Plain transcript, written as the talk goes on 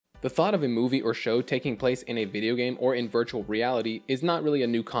The thought of a movie or show taking place in a video game or in virtual reality is not really a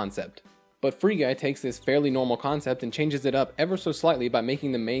new concept. But Free Guy takes this fairly normal concept and changes it up ever so slightly by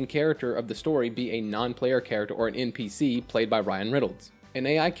making the main character of the story be a non-player character or an NPC played by Ryan Reynolds, an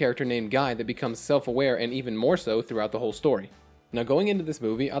AI character named Guy that becomes self-aware and even more so throughout the whole story. Now going into this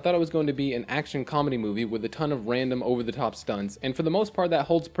movie, I thought it was going to be an action comedy movie with a ton of random over-the-top stunts, and for the most part that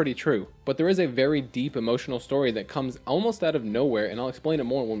holds pretty true. But there is a very deep emotional story that comes almost out of nowhere, and I'll explain it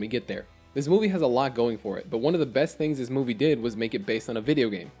more when we get there. This movie has a lot going for it, but one of the best things this movie did was make it based on a video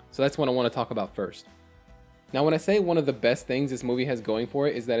game, so that's what I want to talk about first. Now when I say one of the best things this movie has going for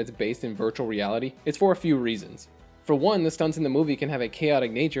it is that it's based in virtual reality, it's for a few reasons. For one, the stunts in the movie can have a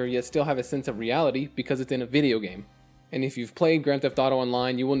chaotic nature yet still have a sense of reality because it's in a video game. And if you've played Grand Theft Auto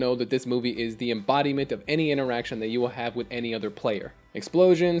Online, you will know that this movie is the embodiment of any interaction that you will have with any other player.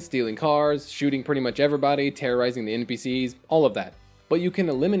 Explosions, stealing cars, shooting pretty much everybody, terrorizing the NPCs, all of that. But you can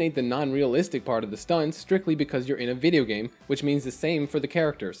eliminate the non-realistic part of the stunts strictly because you're in a video game, which means the same for the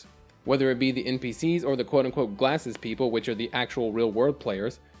characters. Whether it be the NPCs or the quote-unquote glasses people, which are the actual real-world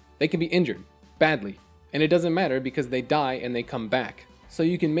players, they can be injured, badly. And it doesn't matter because they die and they come back. So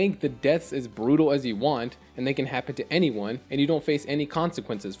you can make the deaths as brutal as you want, and they can happen to anyone, and you don't face any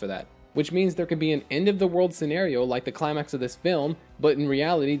consequences for that. Which means there could be an end-of-the-world scenario like the climax of this film, but in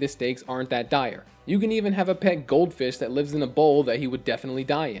reality the stakes aren't that dire. You can even have a pet goldfish that lives in a bowl that he would definitely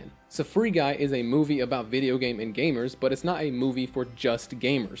die in. So Free Guy is a movie about video game and gamers, but it's not a movie for just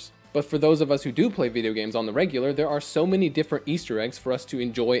gamers. But for those of us who do play video games on the regular, there are so many different Easter eggs for us to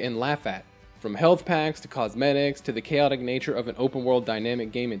enjoy and laugh at. From health packs to cosmetics to the chaotic nature of an open world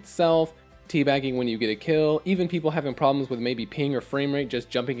dynamic game itself, teabagging when you get a kill, even people having problems with maybe ping or frame rate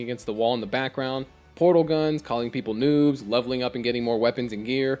just jumping against the wall in the background, portal guns, calling people noobs, leveling up and getting more weapons and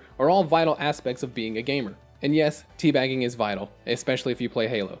gear, are all vital aspects of being a gamer. And yes, teabagging is vital, especially if you play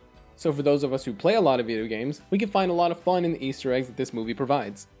Halo. So for those of us who play a lot of video games, we can find a lot of fun in the Easter eggs that this movie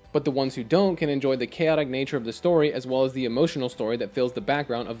provides. But the ones who don't can enjoy the chaotic nature of the story as well as the emotional story that fills the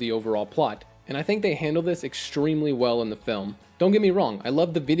background of the overall plot. And I think they handle this extremely well in the film. Don't get me wrong, I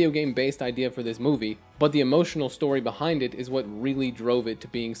love the video game based idea for this movie, but the emotional story behind it is what really drove it to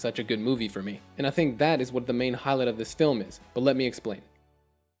being such a good movie for me. And I think that is what the main highlight of this film is, but let me explain.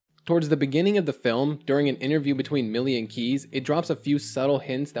 Towards the beginning of the film, during an interview between Millie and Keyes, it drops a few subtle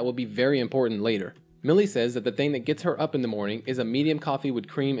hints that will be very important later. Millie says that the thing that gets her up in the morning is a medium coffee with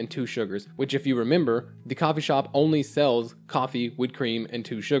cream and 2 sugars, which if you remember, the coffee shop only sells coffee with cream and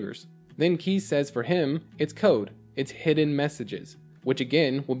 2 sugars. Then Keyes says for him, it's code, it's hidden messages, which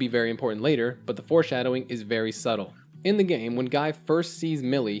again will be very important later, but the foreshadowing is very subtle. In the game, when Guy first sees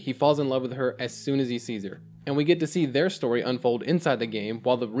Millie, he falls in love with her as soon as he sees her, and we get to see their story unfold inside the game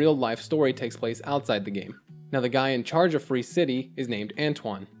while the real life story takes place outside the game. Now the guy in charge of Free City is named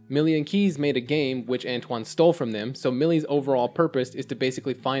Antoine. Millie and Keyes made a game which Antoine stole from them, so Millie's overall purpose is to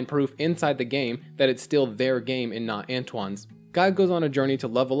basically find proof inside the game that it's still their game and not Antoine's. Guy goes on a journey to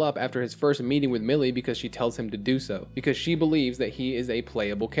level up after his first meeting with Millie because she tells him to do so, because she believes that he is a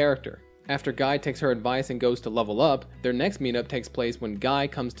playable character. After Guy takes her advice and goes to level up, their next meetup takes place when Guy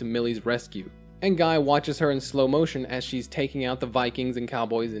comes to Millie's rescue. And Guy watches her in slow motion as she's taking out the Vikings and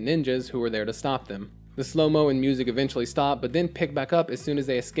cowboys and ninjas who are there to stop them. The slow-mo and music eventually stop, but then pick back up as soon as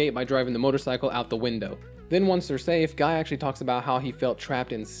they escape by driving the motorcycle out the window. Then once they're safe, Guy actually talks about how he felt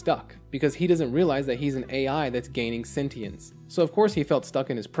trapped and stuck, because he doesn't realize that he's an AI that's gaining sentience. So of course he felt stuck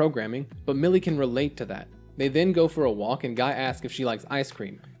in his programming, but Millie can relate to that. They then go for a walk and Guy asks if she likes ice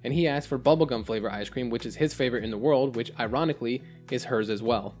cream, and he asks for bubblegum flavor ice cream, which is his favorite in the world, which ironically is hers as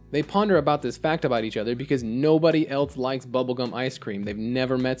well. They ponder about this fact about each other because nobody else likes bubblegum ice cream. They've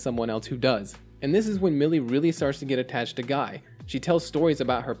never met someone else who does. And this is when Millie really starts to get attached to Guy. She tells stories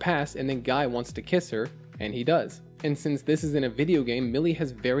about her past and then Guy wants to kiss her, and he does. And since this is in a video game, Millie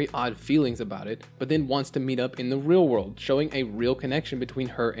has very odd feelings about it, but then wants to meet up in the real world, showing a real connection between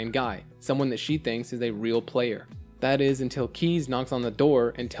her and Guy, someone that she thinks is a real player. That is until Keyes knocks on the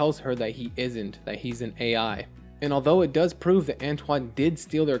door and tells her that he isn't, that he's an AI. And although it does prove that Antoine did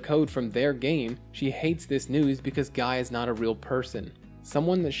steal their code from their game, she hates this news because Guy is not a real person.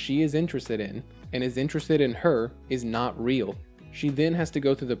 Someone that she is interested in, and is interested in her, is not real. She then has to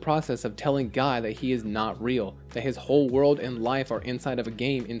go through the process of telling Guy that he is not real, that his whole world and life are inside of a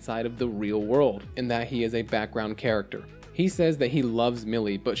game inside of the real world, and that he is a background character. He says that he loves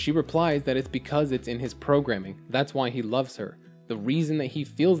Millie, but she replies that it's because it's in his programming. That's why he loves her. The reason that he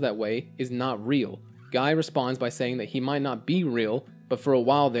feels that way is not real. Guy responds by saying that he might not be real, but for a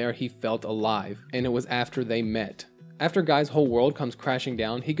while there he felt alive, and it was after they met. After Guy's whole world comes crashing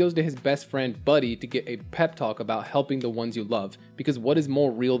down, he goes to his best friend Buddy to get a pep talk about helping the ones you love, because what is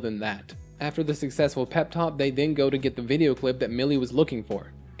more real than that? After the successful pep talk, they then go to get the video clip that Millie was looking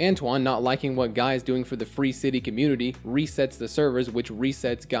for. Antoine, not liking what Guy is doing for the Free City community, resets the servers, which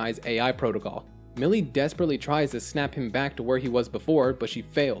resets Guy's AI protocol. Millie desperately tries to snap him back to where he was before, but she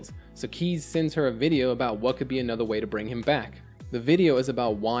fails, so Keys sends her a video about what could be another way to bring him back. The video is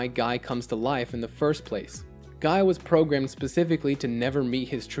about why Guy comes to life in the first place. Guy was programmed specifically to never meet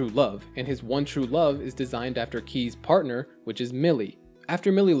his true love, and his one true love is designed after Key's partner, which is Millie.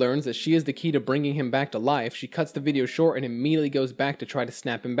 After Millie learns that she is the key to bringing him back to life, she cuts the video short and immediately goes back to try to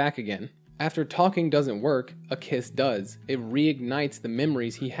snap him back again. After talking doesn't work, a kiss does. It reignites the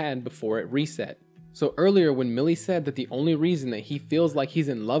memories he had before it reset. So earlier when Millie said that the only reason that he feels like he's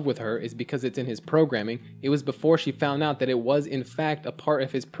in love with her is because it's in his programming, it was before she found out that it was in fact a part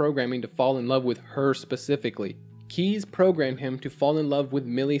of his programming to fall in love with her specifically. Keys programmed him to fall in love with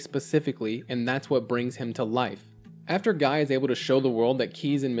Millie specifically, and that's what brings him to life. After Guy is able to show the world that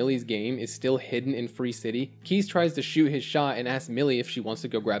Keys and Millie's game is still hidden in Free City, Keys tries to shoot his shot and asks Millie if she wants to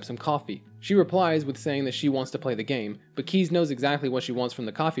go grab some coffee. She replies with saying that she wants to play the game, but Keys knows exactly what she wants from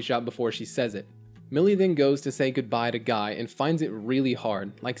the coffee shop before she says it. Millie then goes to say goodbye to Guy and finds it really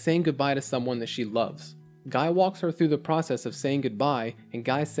hard, like saying goodbye to someone that she loves. Guy walks her through the process of saying goodbye, and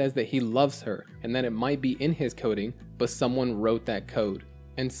Guy says that he loves her and that it might be in his coding, but someone wrote that code.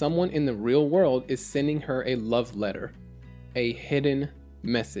 And someone in the real world is sending her a love letter. A hidden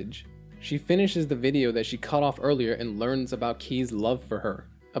message. She finishes the video that she cut off earlier and learns about Key's love for her.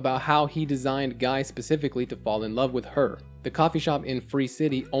 About how he designed Guy specifically to fall in love with her. The coffee shop in Free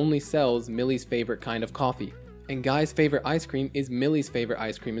City only sells Millie's favorite kind of coffee. And Guy's favorite ice cream is Millie's favorite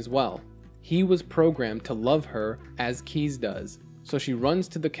ice cream as well. He was programmed to love her as Keys does. So she runs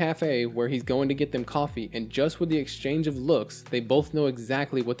to the cafe where he's going to get them coffee, and just with the exchange of looks, they both know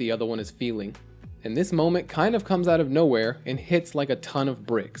exactly what the other one is feeling. And this moment kind of comes out of nowhere and hits like a ton of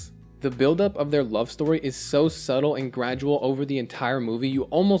bricks. The buildup of their love story is so subtle and gradual over the entire movie, you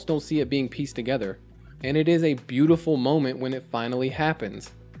almost don't see it being pieced together. And it is a beautiful moment when it finally happens.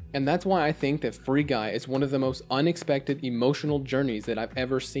 And that's why I think that Free Guy is one of the most unexpected emotional journeys that I've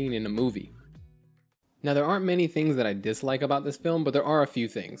ever seen in a movie. Now there aren't many things that I dislike about this film, but there are a few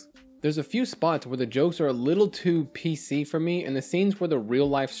things. There's a few spots where the jokes are a little too PC for me, and the scenes where the real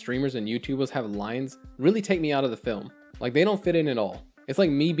life streamers and YouTubers have lines really take me out of the film. Like, they don't fit in at all. It's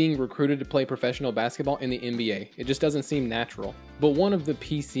like me being recruited to play professional basketball in the NBA. It just doesn't seem natural. But one of the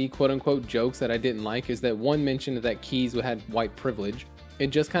PC quote-unquote jokes that I didn't like is that one mentioned that Keys had white privilege.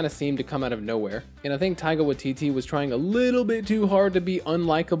 It just kind of seemed to come out of nowhere. And I think Taika Waititi was trying a little bit too hard to be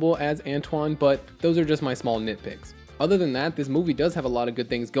unlikable as Antoine, but those are just my small nitpicks. Other than that, this movie does have a lot of good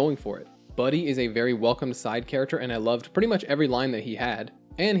things going for it. Buddy is a very welcomed side character, and I loved pretty much every line that he had.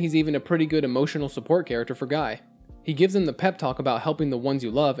 And he's even a pretty good emotional support character for Guy. He gives him the pep talk about helping the ones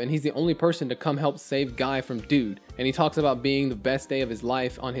you love, and he's the only person to come help save Guy from Dude. And he talks about being the best day of his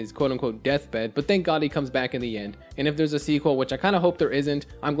life on his quote-unquote deathbed, but thank God he comes back in the end. And if there's a sequel, which I kind of hope there isn't,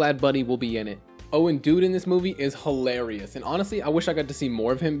 I'm glad Buddy will be in it. Oh, and Dude in this movie is hilarious, and honestly, I wish I got to see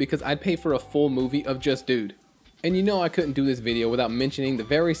more of him because I'd pay for a full movie of just Dude. And you know I couldn't do this video without mentioning the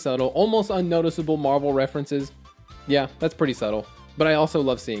very subtle, almost unnoticeable Marvel references. Yeah, that's pretty subtle, but I also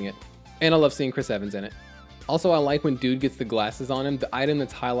love seeing it. And I love seeing Chris Evans in it. Also, I like when Dude gets the glasses on him, the item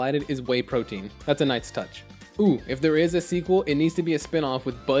that's highlighted is whey protein. That's a nice touch. Ooh, if there is a sequel, it needs to be a spin-off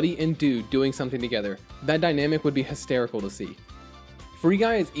with Buddy and Dude doing something together. That dynamic would be hysterical to see. Free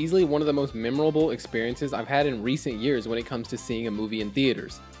Guy is easily one of the most memorable experiences I've had in recent years when it comes to seeing a movie in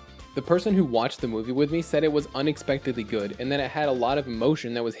theaters. The person who watched the movie with me said it was unexpectedly good and that it had a lot of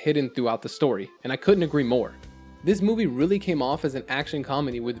emotion that was hidden throughout the story, and I couldn't agree more. This movie really came off as an action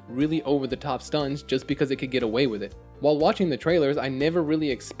comedy with really over-the-top stunts just because it could get away with it. While watching the trailers, I never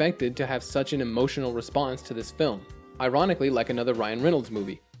really expected to have such an emotional response to this film. Ironically, like another Ryan Reynolds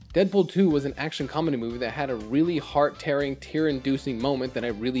movie. Deadpool 2 was an action comedy movie that had a really heart-tearing, tear-inducing moment that I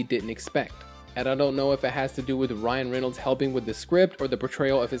really didn't expect. And I don't know if it has to do with Ryan Reynolds helping with the script or the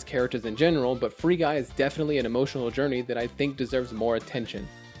portrayal of his characters in general, but Free Guy is definitely an emotional journey that I think deserves more attention.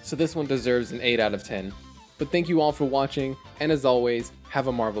 So this one deserves an 8 out of 10. But thank you all for watching, and as always, have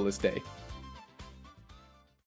a marvelous day.